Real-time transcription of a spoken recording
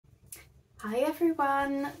Hi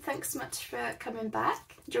everyone, thanks so much for coming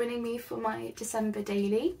back, joining me for my December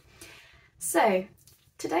daily. So,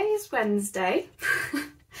 today is Wednesday.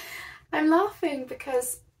 I'm laughing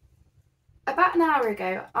because about an hour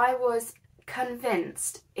ago I was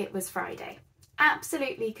convinced it was Friday.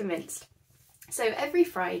 Absolutely convinced. So every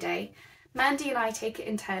Friday, Mandy and I take it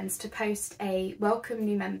in turns to post a welcome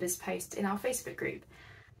new members post in our Facebook group.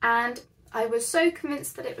 And I was so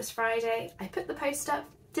convinced that it was Friday, I put the post up,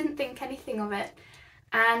 didn't think anything of it,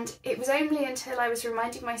 and it was only until I was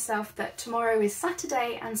reminding myself that tomorrow is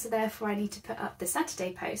Saturday and so therefore I need to put up the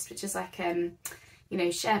Saturday post, which is like, you know,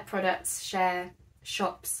 share products, share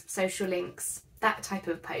shops, social links, that type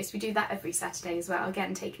of post. We do that every Saturday as well,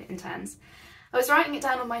 again taking it in turns. I was writing it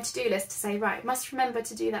down on my to-do list to say, right, must remember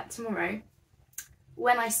to do that tomorrow,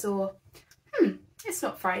 when I saw, it's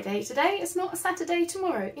not Friday today, it's not Saturday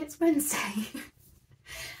tomorrow, it's Wednesday.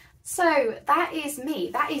 So that is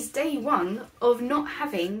me, that is day one of not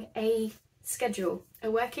having a schedule, a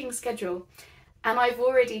working schedule. And I've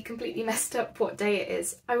already completely messed up what day it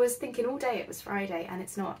is. I was thinking all day it was Friday and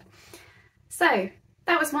it's not. So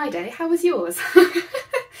that was my day, how was yours?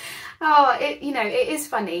 Oh, you know, it is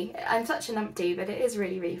funny. I'm such a numpty, but it is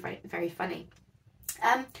really, really very funny.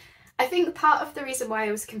 I think part of the reason why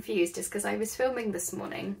I was confused is because I was filming this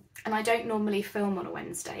morning and I don't normally film on a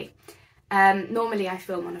Wednesday. Normally I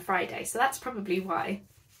film on a Friday, so that's probably why.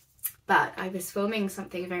 But I was filming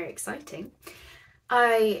something very exciting.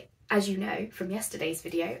 As you know from yesterday's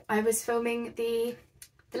video, I was filming the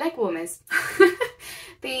leg warmers.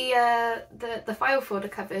 the file folder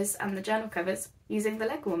covers and the journal covers using the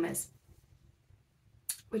leg warmers,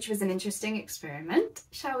 which was an interesting experiment,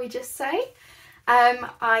 shall we just say.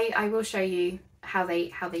 I will show you how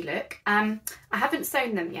they look. I haven't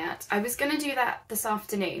sewn them yet. I was going to do that this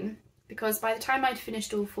afternoon because by the time I'd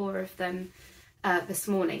finished all 4 of them this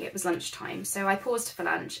morning, it was lunchtime. So I paused for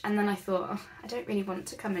lunch and then I thought, oh, I don't really want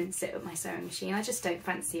to come and sit at my sewing machine. I just don't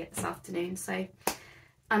fancy it this afternoon, so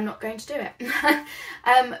I'm not going to do it.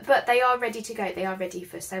 But they are ready to go. They are ready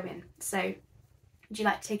for sewing. So would you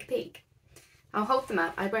like to take a peek? I'll hold them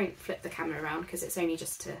up. I won't flip the camera around because it's only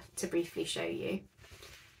just to briefly show you.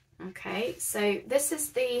 Okay, so this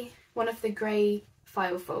is one of the grey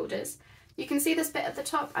file folders. You can see this bit at the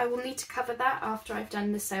top. I will need to cover that after I've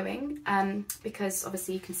done the sewing because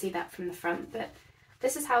obviously you can see that from the front, but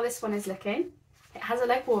this is how this one is looking. It has a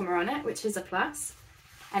leg warmer on it, which is a plus,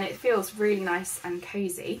 and it feels really nice and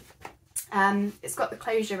cosy. It's got the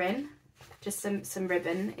closure in, just some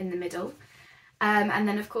ribbon in the middle. And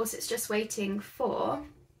then of course it's just waiting for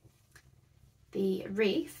the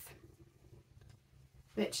wreath,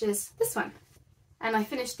 which is this one. And I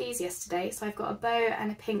finished these yesterday, so I've got a bow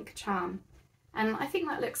and a pink charm. And I think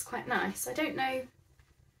that looks quite nice. I don't know,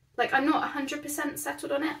 like I'm not 100%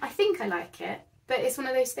 settled on it. I think I like it, but it's one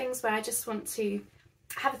of those things where I just want to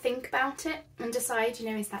have a think about it and decide, you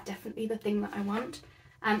know, is that definitely the thing that I want?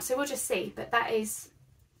 So we'll just see, but that is,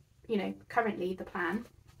 you know, currently the plan.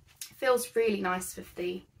 Feels really nice with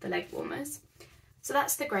the leg warmers. So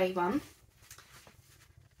that's the grey one.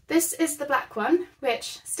 This is the black one,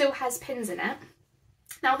 which still has pins in it.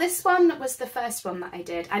 Now this one was the first one that I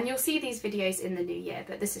did, and you'll see these videos in the new year,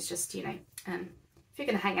 but this is just, you know, if you're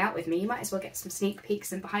going to hang out with me, you might as well get some sneak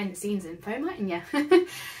peeks and behind the scenes info, mightn't you?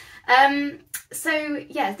 So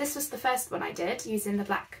yeah, this was the first one I did using the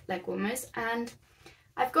black leg warmers, and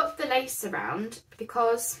I've got the lace around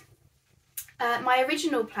because my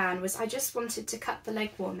original plan was I just wanted to cut the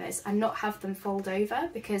leg warmers and not have them fold over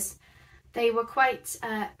because they were quite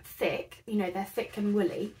thick, you know, they're thick and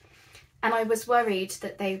woolly, and I was worried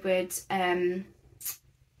that they would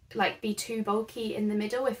like be too bulky in the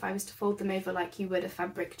middle if I was to fold them over like you would a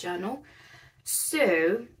fabric journal.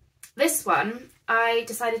 So this one I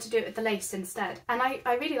decided to do it with the lace instead, and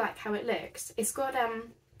I really like how it looks. It's got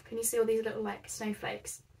can you see all these little like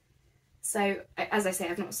snowflakes? So as I say,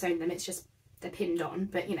 I've not sewn them, it's just they're pinned on,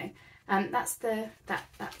 but you know, that's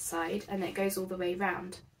that side, and it goes all the way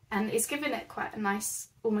round, and it's given it quite a nice,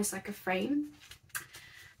 almost like a frame.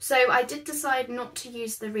 So I did decide not to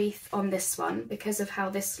use the wreath on this one because of how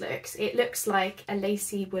this looks. It looks like a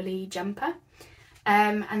lacy woolly jumper,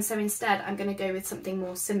 and so instead I'm going to go with something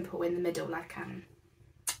more simple in the middle, like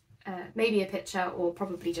maybe a picture or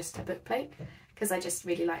probably just a book plate, because I just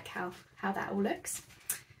really like how that all looks.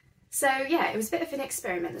 So yeah, it was a bit of an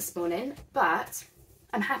experiment this morning, but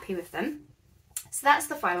I'm happy with them. So that's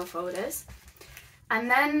the file folders. And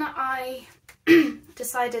then I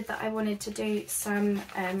decided that I wanted to do some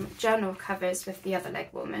journal covers with the other leg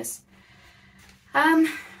warmers. So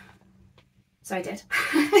I did.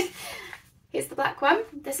 Here's the black one.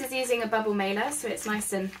 This is using a bubble mailer, so it's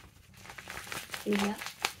nice and Can you hear?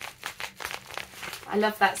 I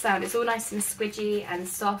love that sound. It's all nice and squidgy and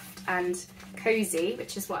soft and cozy,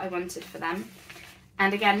 which is what I wanted for them.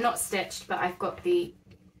 And again, not stitched, but I've got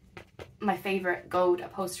my favourite gold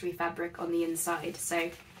upholstery fabric on the inside. So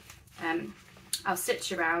I'll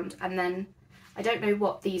stitch around, and then I don't know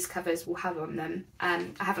what these covers will have on them. I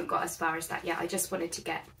haven't got as far as that yet. I just wanted to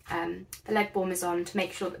get the leg warmers on to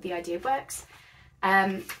make sure that the idea works,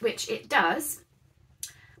 which it does.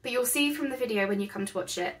 But you'll see from the video when you come to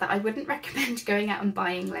watch it that I wouldn't recommend going out and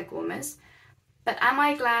buying leg warmers. But am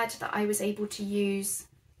I glad that I was able to use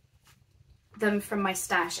them from my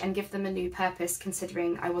stash and give them a new purpose,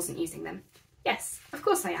 considering I wasn't using them? Yes, of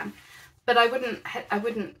course I am. But I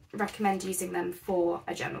wouldn't recommend using them for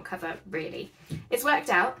a journal cover, really. It's worked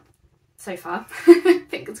out so far,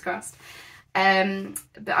 fingers crossed.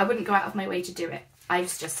 But I wouldn't go out of my way to do it. I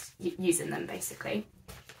was just using them, basically.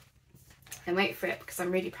 And wait for it, because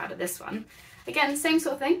I'm really proud of this one. Again, same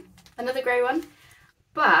sort of thing, another grey one.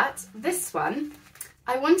 But this one,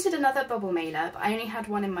 I wanted another bubble mailer, but I only had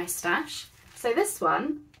one in my stash. So this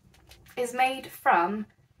one is made from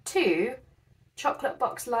 2 chocolate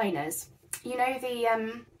box liners. You know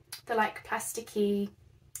the like plasticky,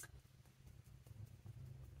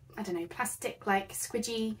 I don't know, plastic like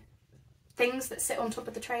squidgy things that sit on top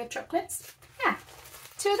of the tray of chocolates? Yeah,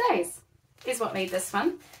 2 of those is what made this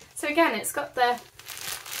one. So again, it's got the,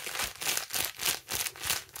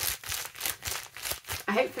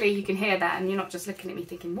 hopefully you can hear that and you're not just looking at me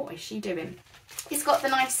thinking, what is she doing? It's got the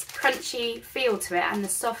nice crunchy feel to it and the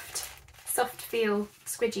soft feel,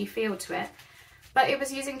 squidgy feel to it. But it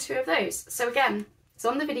was using 2 of those. So again, it's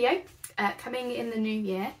on the video, coming in the new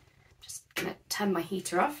year. Just gonna turn my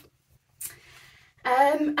heater off.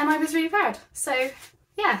 And I was really proud. So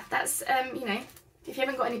yeah, that's, you know, if you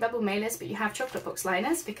haven't got any bubble mailers but you have chocolate box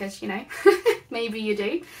liners, because, you know, maybe you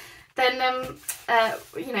do, then,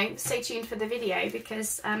 you know, stay tuned for the video,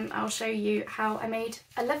 because I'll show you how I made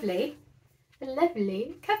a lovely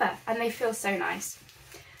cover, and they feel so nice.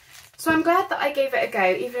 So I'm glad that I gave it a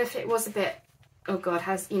go, even if it was a bit, oh God,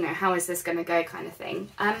 how is this going to go kind of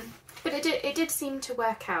thing. But it did seem to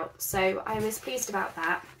work out, so I was pleased about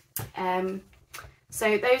that.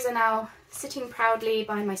 So those are now sitting proudly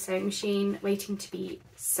by my sewing machine, waiting to be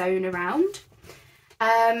sewn around.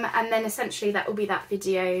 And then essentially that will be that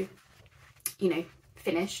video, you know,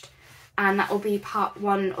 finished. And that will be part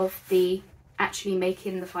 1 of the actually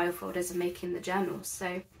making the file folders and making the journals.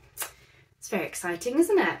 So it's very exciting,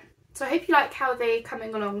 isn't it? So I hope you like how they're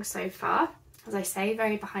coming along so far. As I say,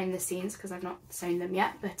 very behind the scenes because I've not sewn them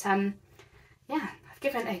yet. But yeah, I've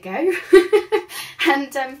given it a go.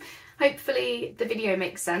 And hopefully the video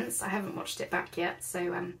makes sense. I haven't watched it back yet,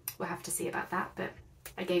 so we'll have to see about that, but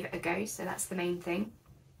I gave it a go, so that's the main thing.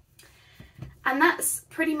 And that's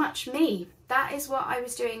pretty much me. That is what I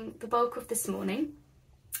was doing the bulk of this morning.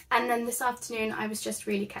 And then this afternoon I was just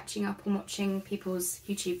really catching up on watching people's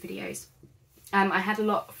YouTube videos. I had a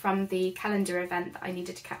lot from the calendar event that I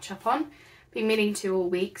needed to catch up on. Been meaning to all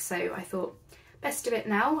week, so I thought best do it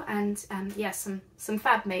now. And yeah, some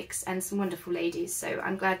fab makes and some wonderful ladies, so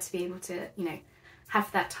I'm glad to be able to, you know,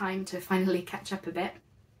 have that time to finally catch up a bit.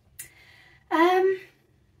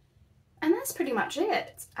 And that's pretty much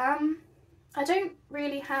it. I don't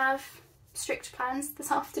really have strict plans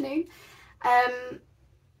this afternoon. I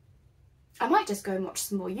might just go and watch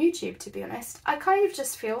some more YouTube, to be honest. I kind of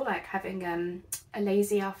just feel like having a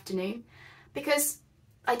lazy afternoon, because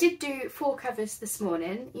I did do 4 covers this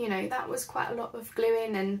morning. You know, that was quite a lot of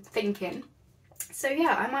gluing and thinking. So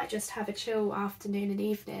yeah, I might just have a chill afternoon and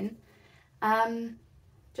evening,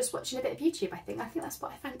 just watching a bit of YouTube. I think that's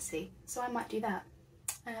what I fancy, so I might do that.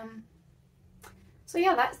 So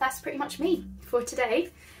yeah, that's pretty much me for today.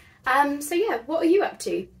 So yeah, what are you up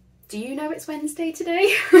to? Do you know it's Wednesday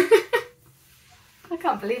today? I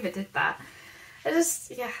can't believe it did that. It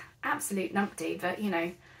just, yeah, absolute numpty, but you know,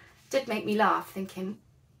 did make me laugh thinking,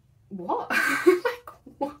 what? Like,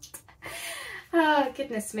 what? Oh,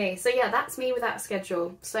 goodness me. So yeah, that's me without a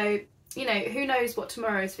schedule. So, you know, who knows what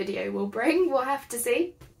tomorrow's video will bring? We'll have to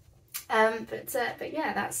see. But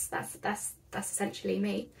yeah, that's essentially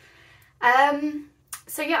me.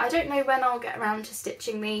 So yeah, I don't know when I'll get around to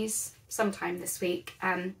stitching these, sometime this week.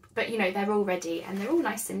 But you know, they're all ready and they're all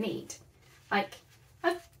nice and neat. Like,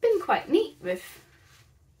 I've been quite neat with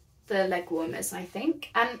the leg warmers, I think,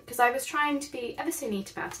 because I was trying to be ever so neat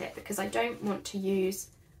about it, because I don't want to use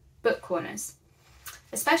book corners,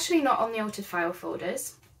 especially not on the altered file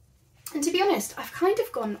folders. And to be honest, I've kind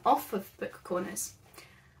of gone off of book corners.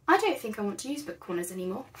 I don't think I want to use book corners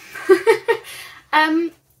anymore.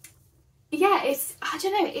 Yeah, I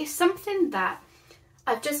don't know, it's something that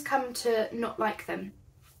I've just come to not like them.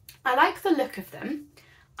 I like the look of them,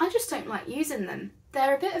 I just don't like using them.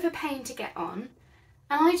 They're a bit of a pain to get on,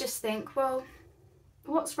 and I just think, well,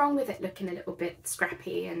 what's wrong with it looking a little bit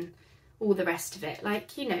scrappy and all the rest of it?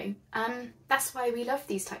 Like, you know, that's why we love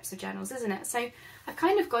these types of journals, isn't it? So I've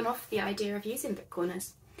kind of gone off the idea of using book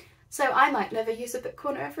corners. So I might never use a book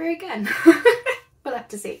corner ever again. We'll have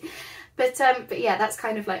to see. But yeah, that's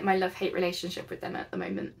kind of like my love-hate relationship with them at the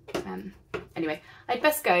moment. Anyway, I'd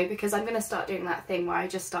best go because I'm going to start doing that thing where I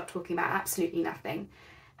just start talking about absolutely nothing.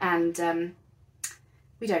 And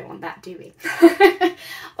we don't want that, do we?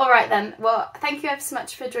 All right then. Well, thank you ever so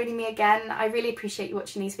much for joining me again. I really appreciate you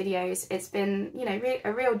watching these videos. It's been, you know,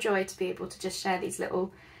 a real joy to be able to just share these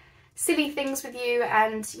little silly things with you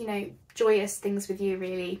and, you know, joyous things with you,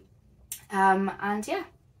 really. And yeah,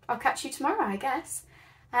 I'll catch you tomorrow, I guess.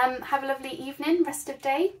 Have a lovely evening, rest of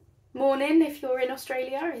day, morning if you're in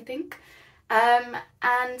Australia, I think.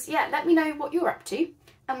 And yeah, let me know what you're up to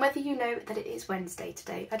and whether you know that it is Wednesday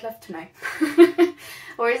today. I'd love to know.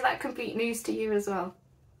 Or is that complete news to you as well?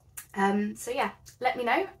 So yeah, let me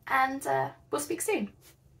know, and we'll speak soon.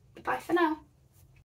 Bye for now.